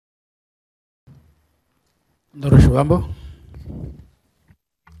Floyd Shivambu.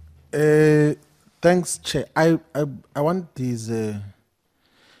 Thanks, Chair. I want this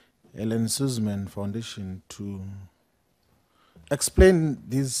Helen Suzman Foundation to explain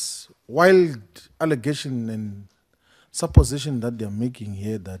this wild allegation and supposition that they're making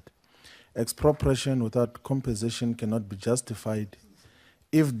here that expropriation without compensation cannot be justified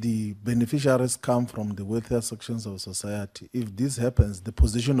if the beneficiaries come from the wealthier sections of society. If this happens, the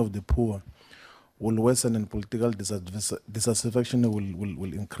position of the poor will worsen and political dissatisfaction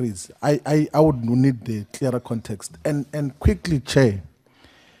will increase. I would need the clearer context. And quickly, Chair,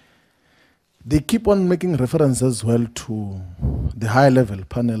 they keep on making reference as well to the high-level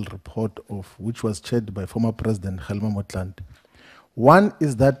panel report of which was chaired by former President Helma Motland. One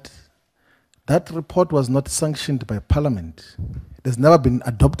is that that report was not sanctioned by Parliament. It has never been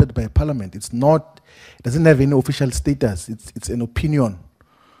adopted by Parliament. It doesn't have any official status. It's an opinion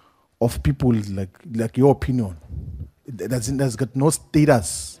of people like your opinion. It has got no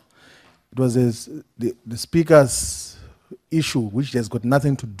status. It was the Speaker's issue, which has got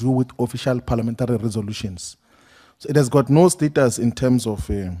nothing to do with official parliamentary resolutions. So it has got no status in terms of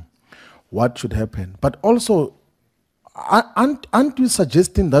what should happen. But also, aren't you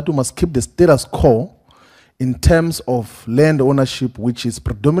suggesting that we must keep the status quo in terms of land ownership, which is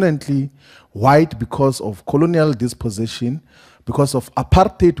predominantly white because of colonial dispossession, because of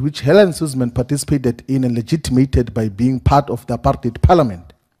apartheid, which Helen Suzman participated in and legitimated by being part of the apartheid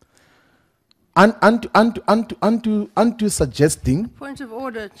parliament? Aren't you suggesting? Point of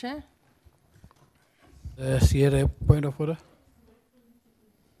order, Chair. Sierra, point of order.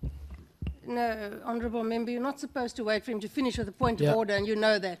 No, Honourable Member, you're not supposed to wait for him to finish with the point Yeah. of order, and you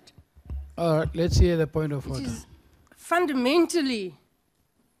know that. All right, let's hear the point of It order. is fundamentally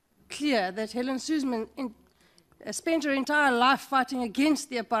clear that Helen Suzman spent her entire life fighting against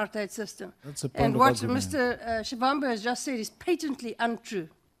the apartheid system. That's a point And of what argument. Mr. Shivambu has just said is patently untrue.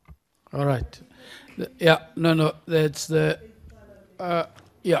 All right. That's the,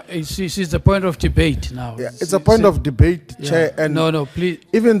 it's the point of debate now. Yeah, it's a point of debate, Chair. And no, please.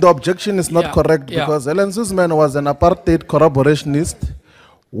 even the objection is not Yeah, correct yeah. because Helen Suzman was an apartheid collaborationist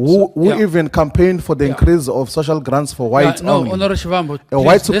who Yeah. even campaigned for the Yeah. increase of social grants for whites No, only. Honourable Shivambu, A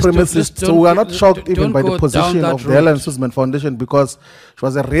white please, let's supremacist. don't- So we are not don't- shocked even don't by the go position down that of the Helen road. Suzman Foundation because she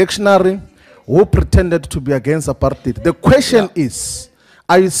was a reactionary who pretended to be against apartheid. The question is,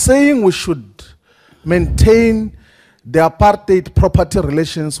 are you saying we should maintain the apartheid property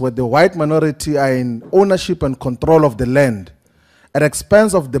relations where the white minority are in ownership and control of the land at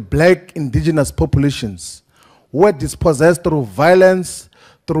expense of the black indigenous populations who were dispossessed through violence,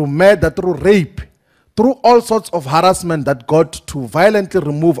 through murder, through rape, through all sorts of harassment that got to violently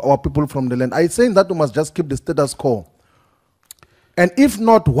remove our people from the land? Are you saying that we must just keep the status quo? And if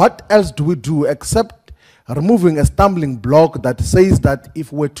not, what else do we do except removing a stumbling block that says that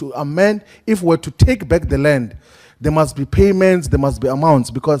if we're to amend, if we're to take back the land, there must be payments, there must be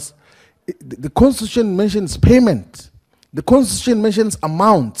amounts, because the Constitution mentions payment. The Constitution mentions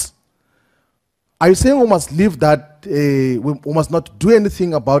amounts. Are you saying we must leave that, we must not do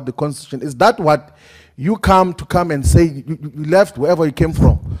anything about the Constitution? Is that what you come and say, you left wherever you came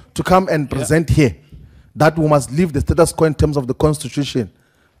from, to come and present here? That we must leave the status quo in terms of the Constitution?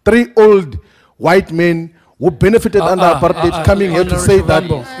 3 old white men who benefited under apartheid coming here to say that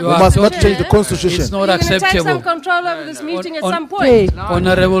we must not change the Constitution. It's not You're going to take acceptable. some control over this meeting at on- some point.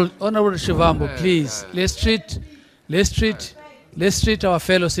 Honourable Shivambu, please, let's treat our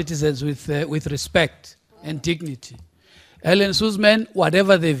fellow citizens with respect and dignity. Helen Suzman,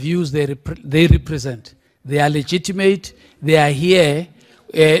 whatever the views they represent, they are legitimate. They are here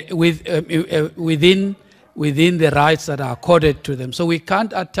within the rights that are accorded to them. So we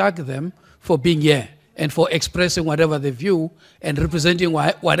can't attack them for being here and for expressing whatever they view and representing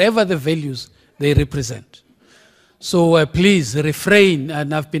whatever the values they represent. So please refrain,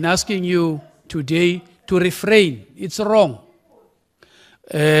 and I've been asking you today to refrain. It's wrong.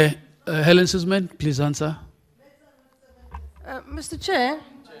 Helen Suzman, please answer. Mr. Chair,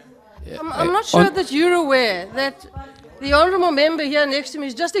 I'm not sure that you're aware that the honourable member here next to me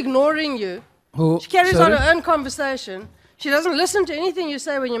is just ignoring you. Who? She carries Sorry? on her own conversation. She doesn't listen to anything you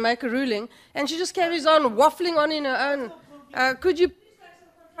say when you make a ruling, and she just carries on waffling on in her own. Could you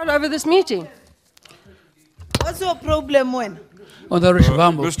control over this meeting? What's your problem when? Honourable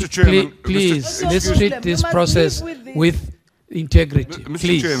Shivambu, Mr. Chairman, please, Mr. let's Chairman, treat you this must process live with this. with integrity.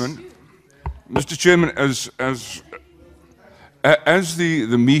 Please. Mr. Chairman, as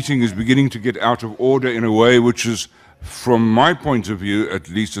the meeting is beginning to get out of order in a way which is from my point of view, at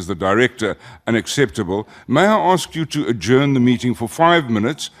least as the director, unacceptable. May I ask you to adjourn the meeting for 5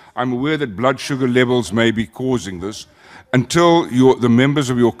 minutes? I'm aware that blood sugar levels may be causing this, until the members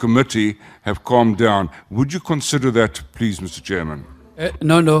of your committee have calmed down. Would you consider that, please, Mr. Chairman?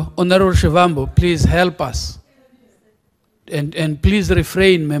 No. Honorable Shivambu, please help us. And please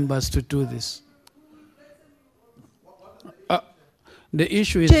refrain members to do this. The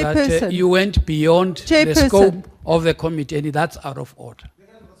issue is that you went beyond the scope of the committee, and that's out of order.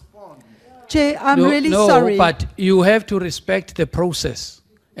 Chair, I'm really sorry. No, but you have to respect the process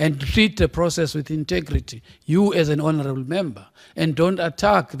and treat the process with integrity, you as an honorable member, and don't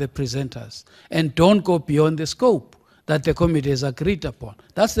attack the presenters, and don't go beyond the scope that the committee has agreed upon.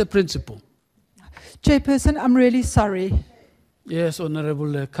 That's the principle. Chairperson, I'm really sorry. Yes,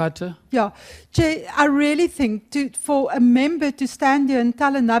 Honorable Carter. Yeah, Chair, I really think for a member to stand here and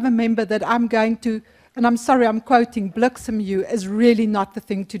tell another member that I'm going to, and I'm sorry, I'm quoting, bliksem you, is really not the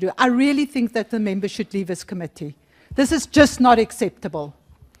thing to do. I really think that the member should leave this committee. This is just not acceptable.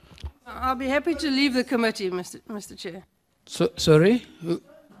 I'll be happy to leave the committee, Mr. Chair. Sorry?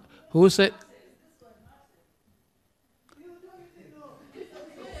 Who said?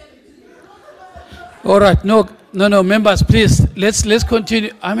 All right, no, members, please, let's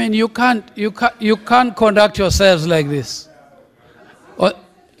continue. I mean, you can't conduct yourselves like this.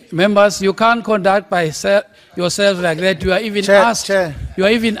 Members, you can't conduct yourselves like that. You are even You are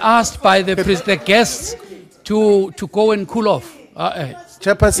even asked by the guests to go and cool off.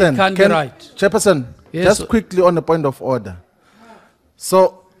 Chairperson, it can't be right. Chairperson, yes, just quickly on the point of order.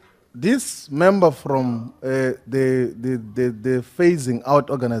 So, this member from the phasing out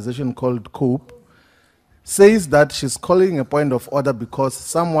organization called COPE says that she's calling a point of order because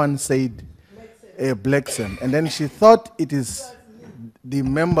someone said Blacksem, and then she thought it is the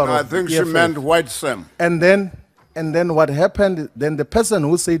member I of think she EFF. meant White Sam. And then what happened, then the person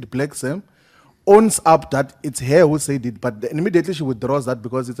who said Blacksem owns up that it's her who said it, but immediately she withdraws that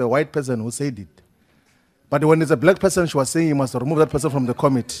because it's a white person who said it. But when it's a black person, she was saying you must remove that person from the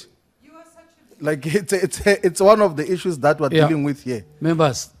committee. Like it's one of the issues that we're dealing with here.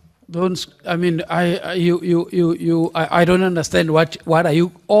 Members, don't. I mean, I don't understand what are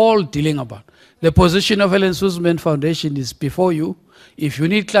you all dealing about. The position of Helen Suzman Foundation is before you. If you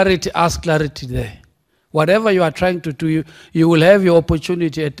need clarity, ask clarity there. Whatever you are trying to do, you will have your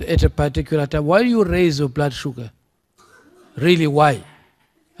opportunity at a particular time. Why you raise your blood sugar? Really, why?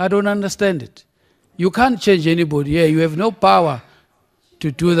 I don't understand it. You can't change anybody here. You have no power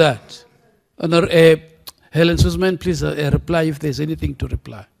to do that. Helen Suzman, please reply if there's anything to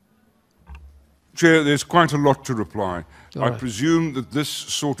reply. Chair, there's quite a lot to reply. All I right. presume that this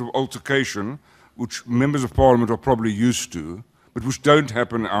sort of altercation, which members of parliament are probably used to, but which don't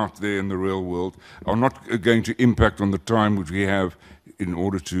happen out there in the real world, are not going to impact on the time which we have in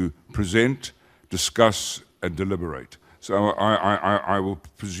order to present, discuss, and deliberate. So I will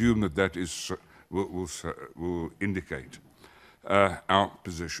presume that that is, will indicate our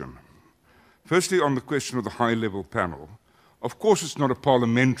position. Firstly, on the question of the high-level panel, of course it's not a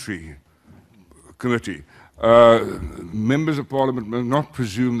parliamentary committee. Members of parliament must not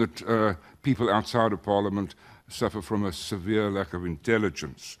presume that people outside of parliament suffer from a severe lack of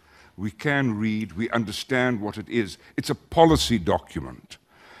intelligence. We can read, we understand what it is. It's a policy document.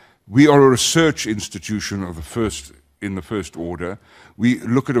 We are a research institution of in the first order. We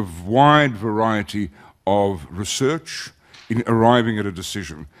look at a wide variety of research in arriving at a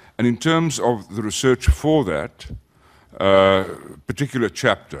decision. And in terms of the research for that particular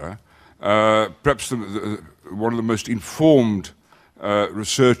chapter, perhaps one of the most informed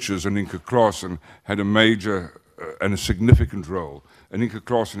researchers, Aninka Claassen, had a major and a significant role. Aninka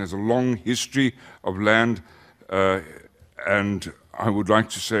Claassen has a long history of land, and I would like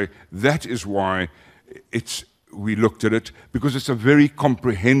to say that is why we looked at it, because it's a very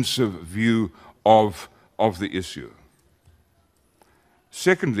comprehensive view of the issue.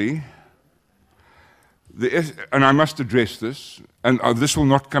 Secondly, and I must address this, and this will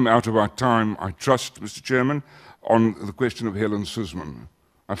not come out of our time, I trust, Mr. Chairman, on the question of Helen Suzman.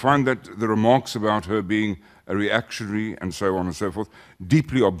 I find that the remarks about her being a reactionary and so on and so forth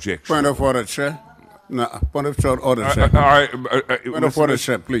deeply objectionable. Point of order, Chair. No, point of order, Chair. Point of order,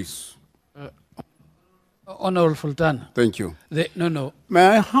 Chair, please. Honorable Fulton. Thank you. No. May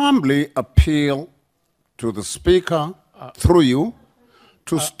I humbly appeal to the Speaker, through you,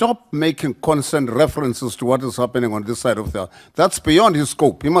 to stop making constant references to what is happening on this side of the... That's beyond his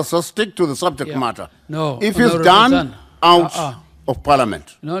scope. He must just stick to the subject matter. No. If he's done, out of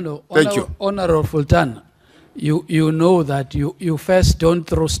Parliament. No. Thank you. Honorable Fulton, you know that you first don't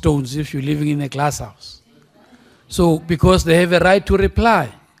throw stones if you're living in a glass house. So, because they have a right to reply.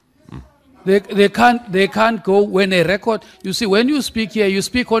 They can't go when a record, you see, when you speak here, you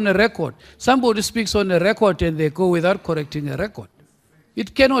speak on a record. Somebody speaks on a record and they go without correcting a record.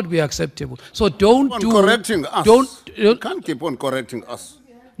 It cannot be acceptable. So don't Keep on correcting us. You can't keep on correcting us.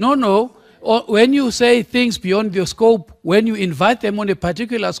 No. Or when you say things beyond your scope, when you invite them on a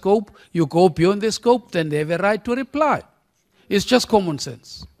particular scope, you go beyond the scope, then they have a right to reply. It's just common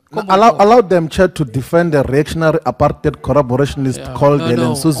sense. Allow them, Chair, to defend a reactionary apartheid collaborationist called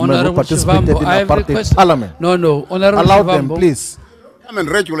Helen Suzman, who participated in apartheid parliament. No, Honorable Allow Shivambu, them, please. Come and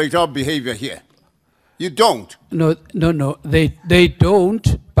regulate our behavior here. You don't. No, they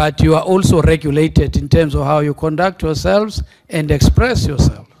don't, but you are also regulated in terms of how you conduct yourselves and express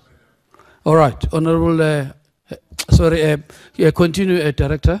yourself. All right, Honorable, continue,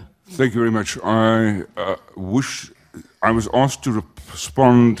 Director. Thank you very much. I was asked to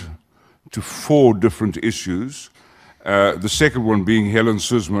respond to 4 different issues, the second one being Helen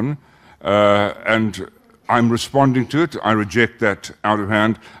Suzman, and I'm responding to it. I reject that out of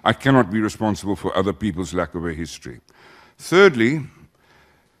hand. I cannot be responsible for other people's lack of a history. Thirdly,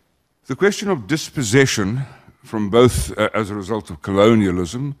 the question of dispossession from both as a result of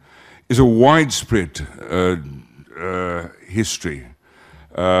colonialism is a widespread history.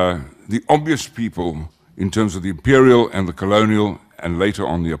 The obvious people in terms of the imperial and the colonial and later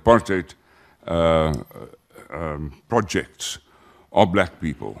on the apartheid projects are black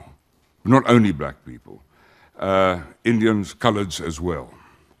people, not only black people, Indians, coloreds as well.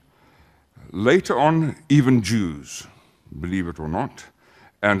 Later on, even Jews, believe it or not,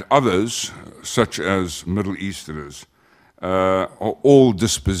 and others, such as Middle Easterners, are all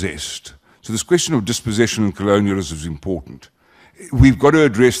dispossessed. So this question of dispossession and colonialism is important. We've got to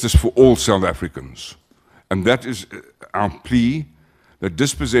address this for all South Africans. And that is our plea, that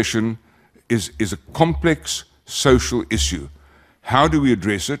dispossession is a complex social issue. How do we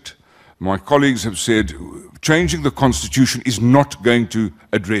address it? My colleagues have said changing the Constitution is not going to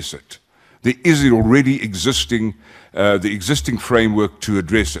address it. There is already the existing framework to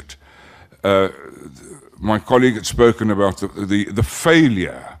address it. My colleague had spoken about the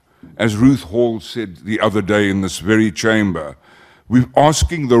failure, as Ruth Hall said the other day in this very chamber. We're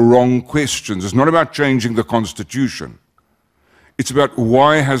asking the wrong questions. It's not about changing the Constitution. It's about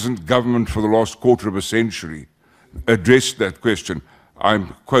why hasn't government for the last quarter of a century addressed that question.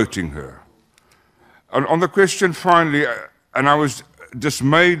 I'm quoting her. And on the question finally, and I was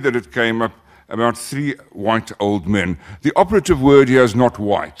dismayed that it came up about 3 white old men. The operative word here is not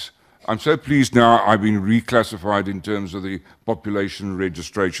white. I'm so pleased now I've been reclassified in terms of the Population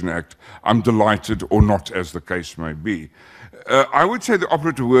Registration Act. I'm delighted, or not, as the case may be. I would say the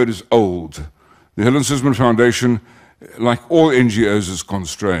operative word is old. The Helen Suzman Foundation, like all NGOs, is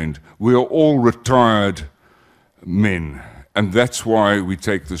constrained. We are all retired men, and that's why we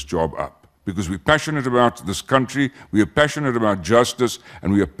take this job up. Because we're passionate about this country, we are passionate about justice,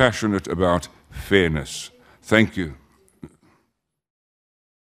 and we are passionate about fairness. Thank you.